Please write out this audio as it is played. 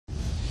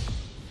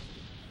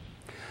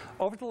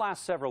Over the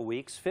last several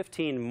weeks,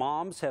 15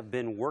 moms have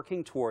been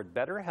working toward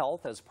better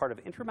health as part of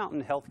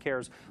Intermountain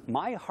Healthcare's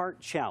My Heart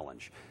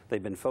Challenge.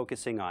 They've been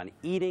focusing on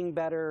eating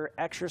better,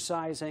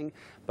 exercising,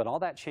 but all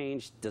that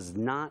change does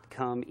not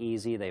come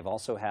easy. They've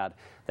also had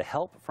the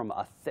help from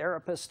a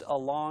therapist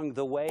along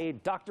the way.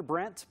 Dr.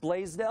 Brent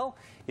Blaisdell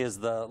is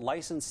the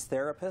licensed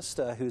therapist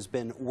who's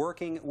been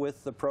working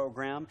with the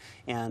program.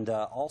 And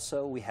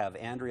also we have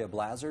Andrea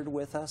Blazard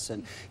with us.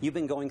 And you've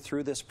been going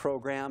through this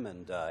program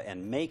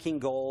and making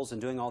goals and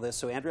doing all this.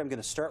 So Andrea, I'm going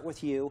to start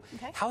with you.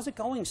 Okay. How's it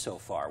going so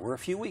far? We're a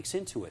few weeks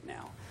into it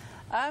now.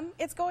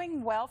 It's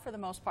going well for the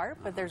most part,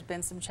 but there's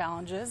been some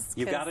challenges.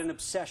 You've got an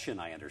obsession,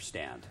 I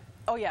understand.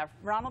 Oh yeah,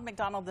 Ronald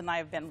McDonald and I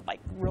have been like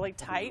really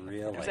tight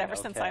ever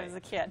since I was a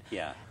kid.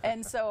 Yeah.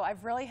 And so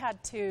I've really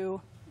had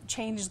to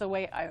change the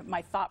way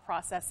my thought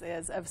process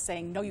is of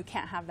saying, no, you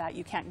can't have that,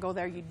 you can't go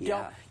there, you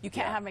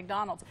can't have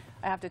McDonald's.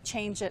 I have to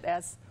change it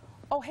as,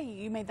 oh, hey,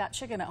 you made that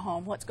chicken at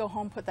home. Let's go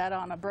home, put that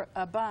on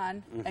a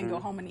bun, and go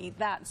home and eat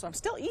that. And so I'm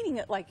still eating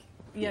it like,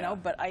 you know,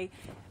 but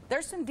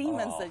there's some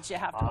demons that you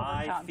have to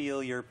overcome. I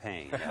feel your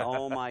pain.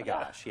 Oh, my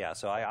gosh. Yeah,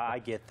 so I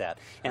get that.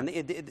 And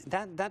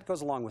that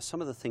goes along with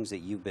some of the things that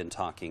you've been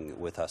talking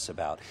with us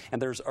about.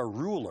 And there's a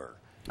ruler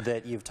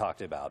that you've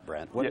talked about,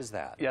 Brent. What is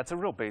that? Yeah, it's a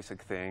real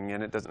basic thing,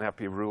 and it doesn't have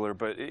to be a ruler,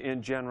 but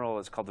in general,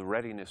 it's called the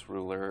readiness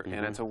ruler,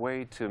 and it's a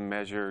way to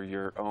measure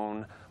your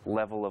own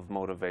level of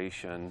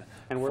motivation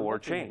and we're for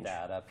looking change.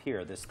 At that up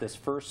here. This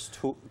first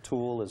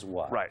tool is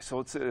what? Right, so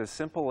it's as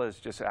simple as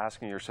just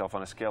asking yourself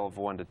on a scale of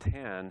 1 to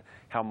 10,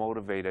 how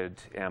motivated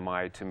am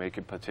I to make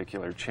a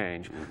particular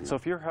change? So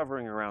if you're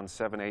hovering around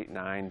 7, 8,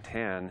 9,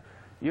 10,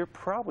 you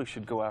probably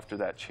should go after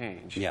that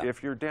change. Yeah.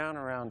 If you're down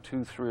around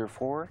 2, 3, or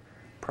 4,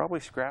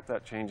 probably scrap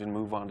that change and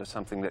move on to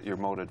something that you're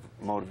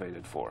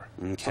motivated for.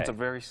 Okay. So it's a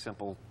very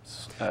simple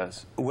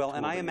well,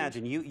 and I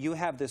imagine you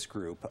have this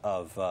group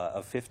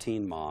of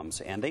 15 moms,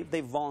 and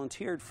they've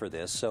volunteered for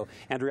this. So,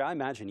 Andrea, I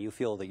imagine you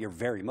feel that you're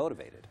very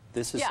motivated.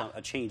 This is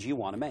a change you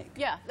want to make.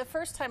 Yeah, the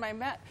first time I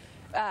met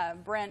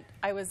Brent,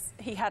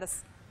 he had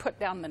us put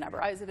down the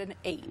number. I was at an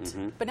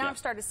 8. But now I've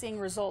started seeing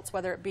results,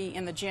 whether it be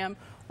in the gym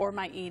or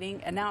my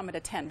eating, and now I'm at a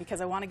 10 because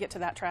I want to get to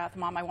that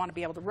triathlon. I want to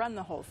be able to run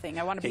the whole thing.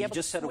 I want to be able to You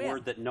just said a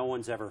word that no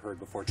one's ever heard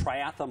before,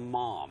 triathlon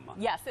mom.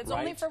 Yes, it's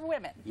only for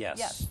women.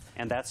 Yes.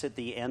 And that's at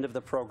the end of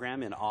the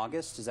program in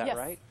August, is that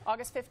right?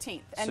 August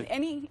 15th. And so,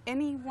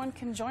 anyone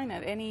can join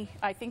it.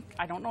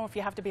 I don't know if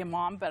you have to be a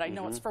mom, but I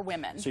know it's for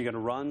women. So you're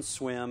going to run,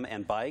 swim,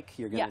 and bike?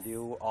 You're going to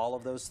do all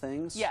of those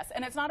things? Yes,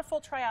 and it's not a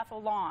full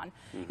triathlon.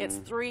 It's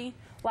 3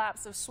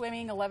 laps of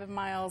swimming, 11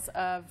 miles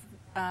of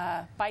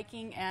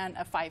biking, and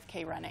a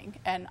 5K running.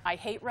 And I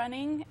hate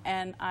running,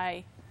 and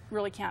I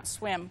really can't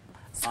swim.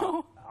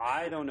 So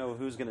I don't know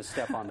who's going to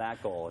step on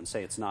that goal and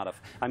say it's not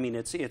I mean,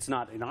 it's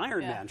not an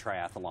Ironman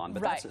triathlon,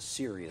 but that's a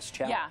serious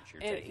challenge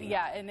you're taking.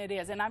 Yeah, and it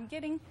is. And I'm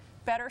getting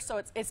better,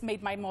 so it's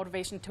made my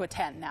motivation to a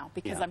 10 now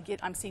because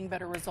I'm seeing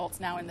better results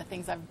now in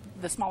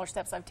the smaller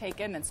steps I've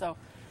taken, and so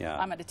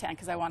I'm at a 10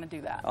 because I want to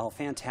do that. Oh,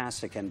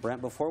 fantastic. And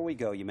Brent, before we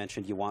go, you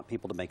mentioned you want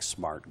people to make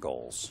SMART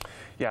goals.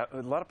 Yeah,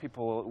 a lot of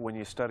people, when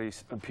you study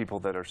people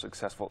that are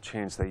successful at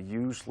change, they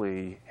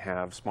usually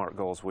have SMART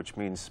goals, which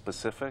means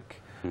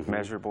specific,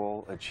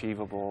 measurable,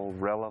 achievable,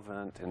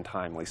 relevant, and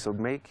timely. So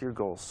make your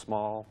goals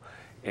small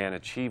and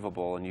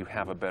achievable, and you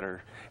have a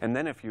better, and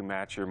then if you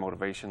match your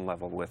motivation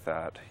level with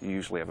that, you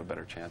usually have a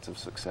better chance of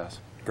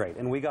success. Great,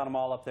 and we got them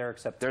all up there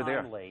except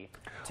timely.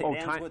 It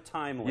ends with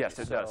timely. Yes,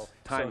 it does.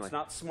 Timely. So it's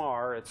not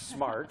smart, it's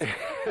smart.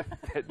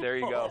 There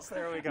you go.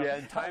 There we go. Yeah,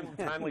 and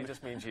timely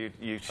just means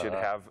you should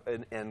have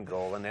an end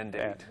goal, an end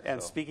date.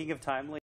 And speaking of timely,